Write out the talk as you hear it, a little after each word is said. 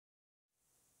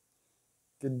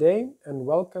Good day and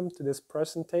welcome to this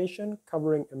presentation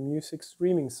covering a music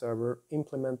streaming server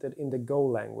implemented in the Go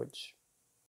language.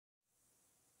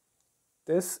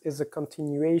 This is a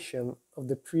continuation of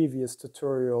the previous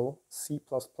tutorial C++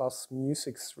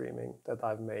 music streaming that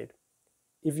I've made.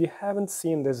 If you haven't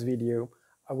seen this video,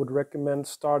 I would recommend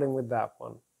starting with that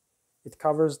one. It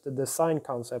covers the design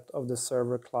concept of the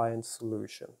server-client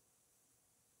solution.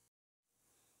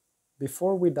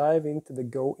 Before we dive into the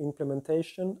Go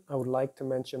implementation, I would like to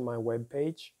mention my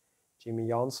webpage,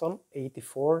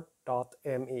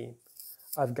 jimmyjansson84.me.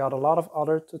 I've got a lot of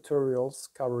other tutorials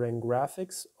covering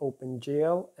graphics,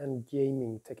 OpenGL, and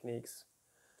gaming techniques.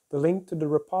 The link to the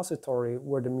repository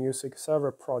where the music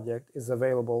server project is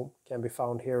available can be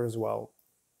found here as well.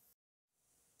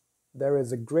 There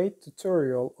is a great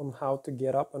tutorial on how to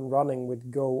get up and running with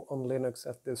Go on Linux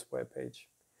at this webpage.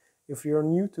 If you're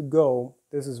new to Go,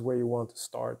 this is where you want to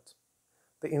start.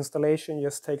 The installation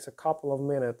just takes a couple of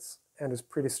minutes and is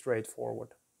pretty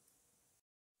straightforward.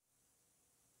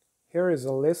 Here is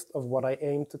a list of what I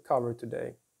aim to cover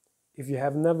today. If you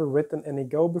have never written any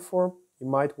Go before, you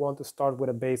might want to start with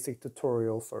a basic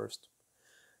tutorial first.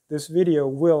 This video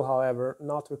will, however,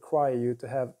 not require you to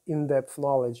have in-depth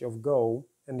knowledge of Go,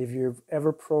 and if you've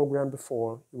ever programmed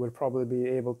before, you will probably be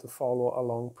able to follow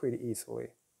along pretty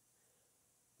easily.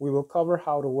 We will cover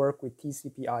how to work with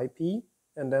TCP/IP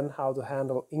and then how to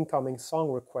handle incoming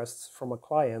song requests from a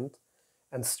client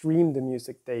and stream the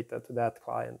music data to that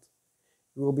client.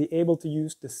 We will be able to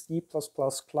use the C++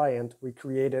 client we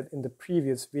created in the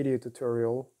previous video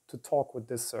tutorial to talk with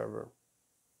this server.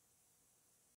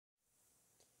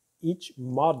 Each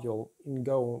module in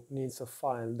Go needs a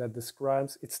file that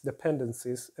describes its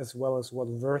dependencies as well as what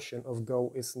version of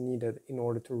Go is needed in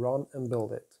order to run and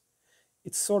build it.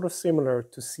 It's sort of similar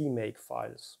to CMake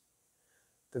files.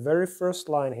 The very first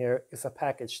line here is a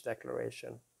package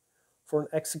declaration. For an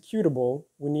executable,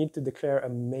 we need to declare a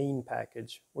main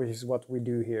package, which is what we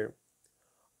do here.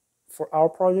 For our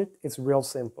project, it's real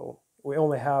simple. We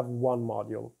only have one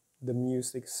module, the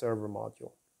music server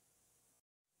module.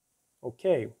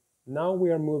 Okay, now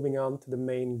we are moving on to the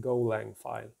main Golang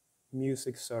file,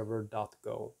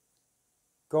 musicserver.go.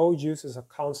 Go uses a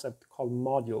concept called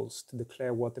modules to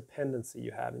declare what dependency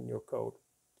you have in your code.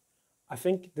 I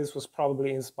think this was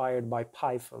probably inspired by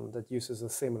Python that uses a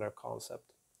similar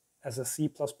concept. As a C++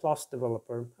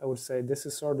 developer, I would say this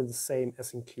is sort of the same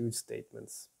as include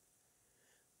statements.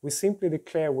 We simply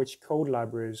declare which code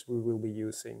libraries we will be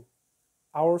using.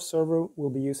 Our server will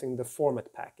be using the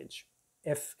format package,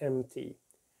 FMT,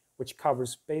 which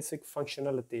covers basic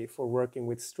functionality for working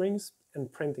with strings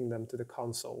and printing them to the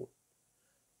console.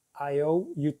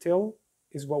 IOUtil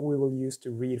is what we will use to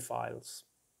read files.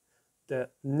 The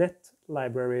net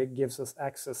library gives us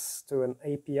access to an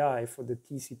API for the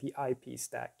TCP/IP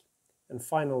stack. And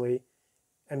finally,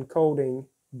 encoding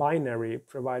binary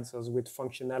provides us with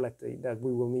functionality that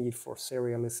we will need for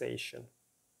serialization.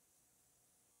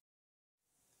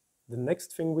 The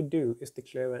next thing we do is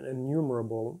declare an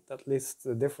enumerable that lists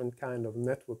the different kind of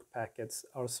network packets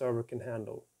our server can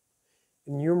handle.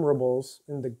 Enumerables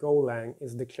in the Golang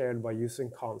is declared by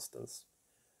using constants.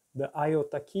 The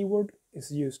iota keyword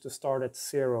is used to start at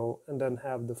 0 and then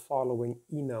have the following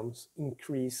enums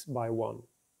increase by 1.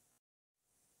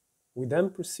 We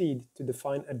then proceed to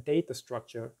define a data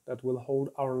structure that will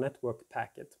hold our network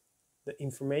packet, the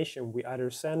information we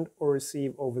either send or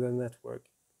receive over the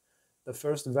network. The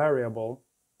first variable,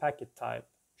 packet type,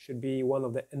 should be one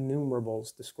of the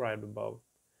enumerables described above.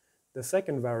 The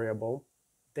second variable,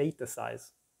 data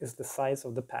size, is the size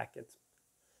of the packet.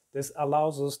 This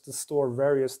allows us to store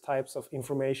various types of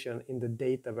information in the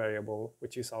data variable,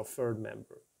 which is our third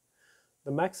member.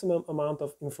 The maximum amount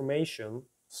of information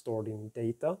stored in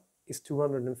data is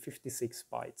 256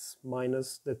 bytes,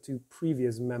 minus the two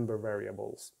previous member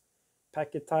variables,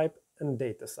 packet type and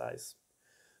data size.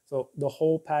 So the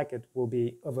whole packet will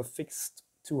be of a fixed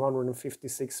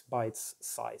 256 bytes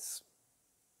size.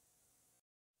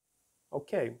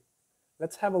 Okay.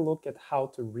 Let's have a look at how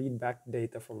to read back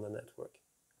data from the network.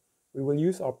 We will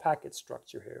use our packet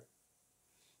structure here.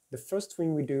 The first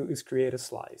thing we do is create a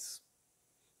slice.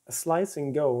 A slice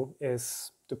in Go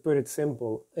is, to put it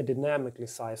simple, a dynamically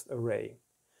sized array.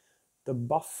 The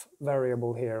buff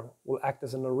variable here will act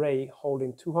as an array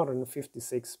holding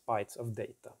 256 bytes of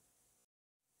data.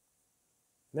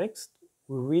 Next,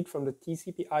 we read from the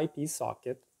TCP/IP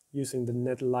socket using the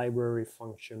net library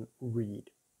function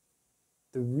read.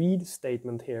 The read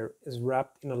statement here is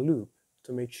wrapped in a loop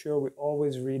to make sure we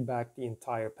always read back the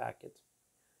entire packet.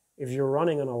 If you're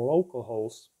running on a local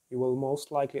host, you will most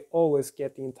likely always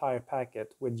get the entire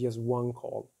packet with just one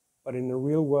call. but in a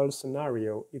real-world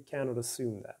scenario, you cannot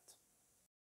assume that.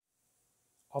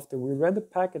 After we read the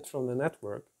packet from the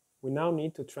network, we now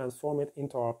need to transform it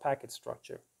into our packet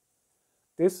structure.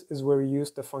 This is where we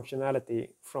use the functionality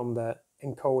from the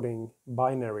encoding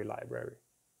binary library.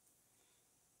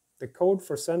 The code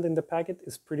for sending the packet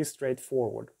is pretty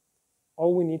straightforward.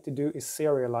 All we need to do is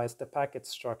serialize the packet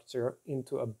structure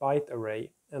into a byte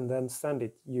array and then send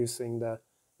it using the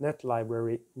net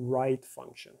library write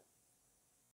function.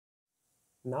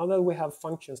 Now that we have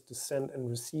functions to send and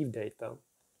receive data,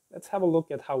 let's have a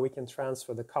look at how we can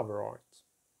transfer the cover art.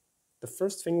 The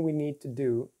first thing we need to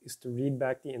do is to read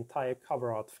back the entire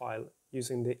cover art file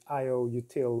using the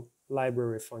io-util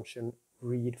library function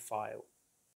read file.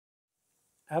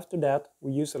 After that,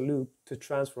 we use a loop to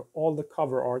transfer all the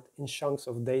cover art in chunks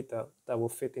of data that will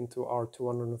fit into our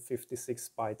 256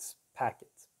 bytes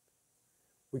packet.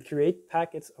 We create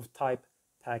packets of type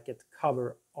packet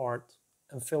cover art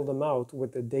and fill them out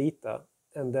with the data,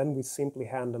 and then we simply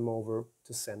hand them over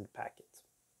to send packet.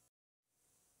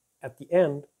 At the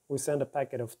end, we send a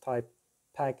packet of type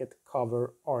packet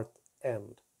cover art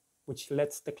end, which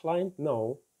lets the client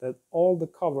know that all the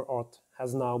cover art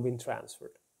has now been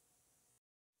transferred.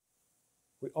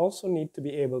 We also need to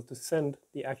be able to send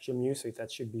the actual music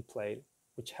that should be played,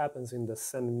 which happens in the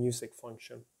send music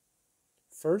function.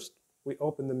 First, we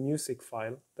open the music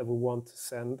file that we want to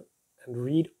send and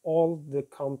read all the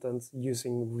contents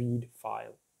using read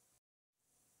file.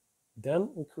 Then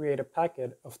we create a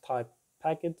packet of type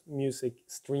packet music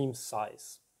stream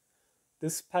size.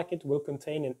 This packet will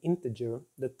contain an integer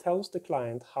that tells the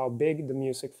client how big the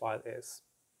music file is.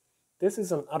 This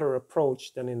is another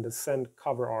approach than in the send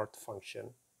cover art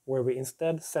function, where we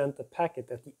instead send a packet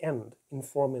at the end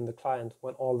informing the client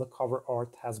when all the cover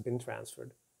art has been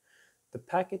transferred. The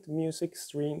packet music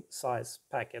stream size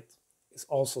packet is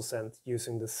also sent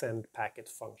using the send packet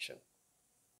function.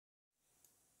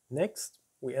 Next,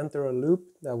 we enter a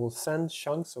loop that will send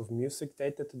chunks of music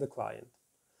data to the client.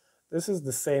 This is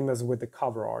the same as with the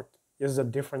cover art, just a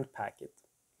different packet.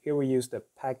 Here we use the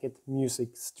packet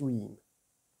music stream.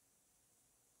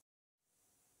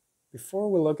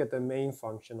 Before we look at the main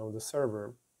function of the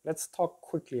server, let's talk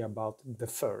quickly about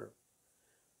defer.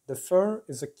 Defer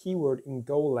is a keyword in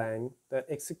Golang that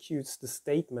executes the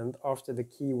statement after the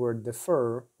keyword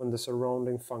defer when the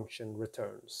surrounding function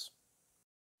returns.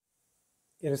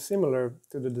 It is similar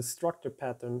to the destructor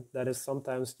pattern that is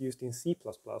sometimes used in C++,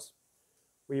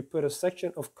 where you put a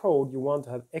section of code you want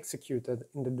to have executed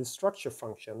in the destructor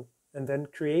function and then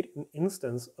create an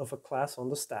instance of a class on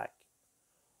the stack.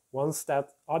 Once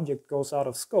that object goes out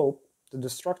of scope, the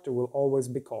destructor will always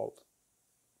be called.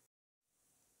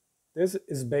 This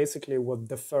is basically what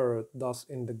defer does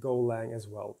in the Golang as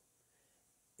well.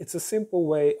 It's a simple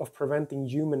way of preventing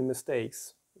human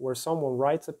mistakes, where someone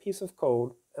writes a piece of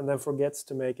code and then forgets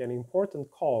to make an important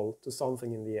call to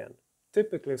something in the end,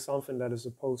 typically something that is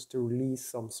supposed to release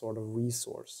some sort of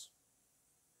resource.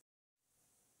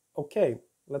 Okay,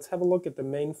 let's have a look at the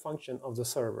main function of the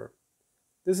server.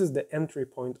 This is the entry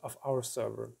point of our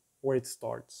server, where it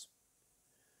starts.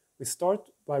 We start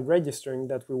by registering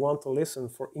that we want to listen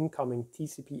for incoming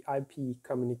TCP/IP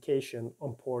communication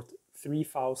on port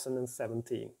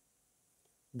 3017.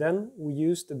 Then we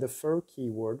use the defer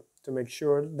keyword to make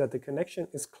sure that the connection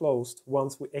is closed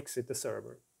once we exit the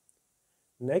server.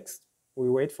 Next, we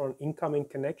wait for an incoming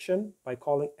connection by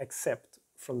calling accept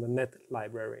from the net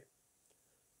library.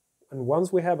 And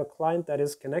once we have a client that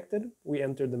is connected, we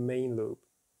enter the main loop.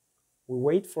 We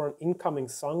wait for an incoming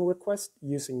song request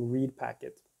using read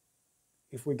packet.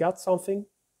 If we got something,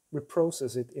 we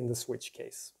process it in the switch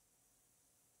case.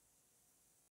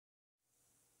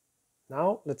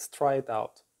 Now let's try it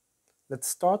out. Let's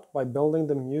start by building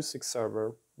the music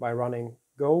server by running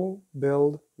go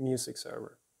build music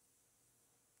server.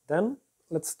 Then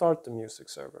let's start the music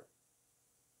server.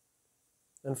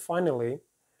 And finally,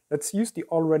 let's use the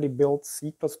already built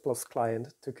C++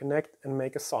 client to connect and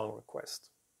make a song request.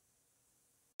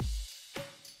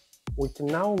 We can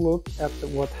now look at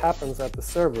what happens at the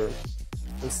server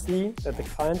and see that the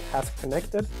client has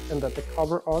connected and that the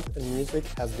cover art and music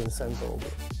has been sent over.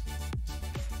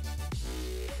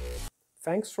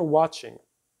 Thanks for watching.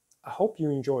 I hope you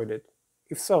enjoyed it.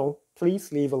 If so,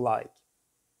 please leave a like.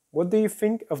 What do you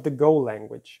think of the Go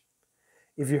language?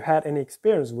 If you had any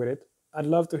experience with it, I'd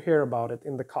love to hear about it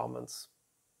in the comments.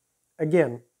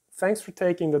 Again, thanks for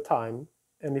taking the time,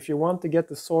 and if you want to get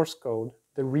the source code,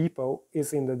 the repo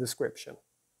is in the description.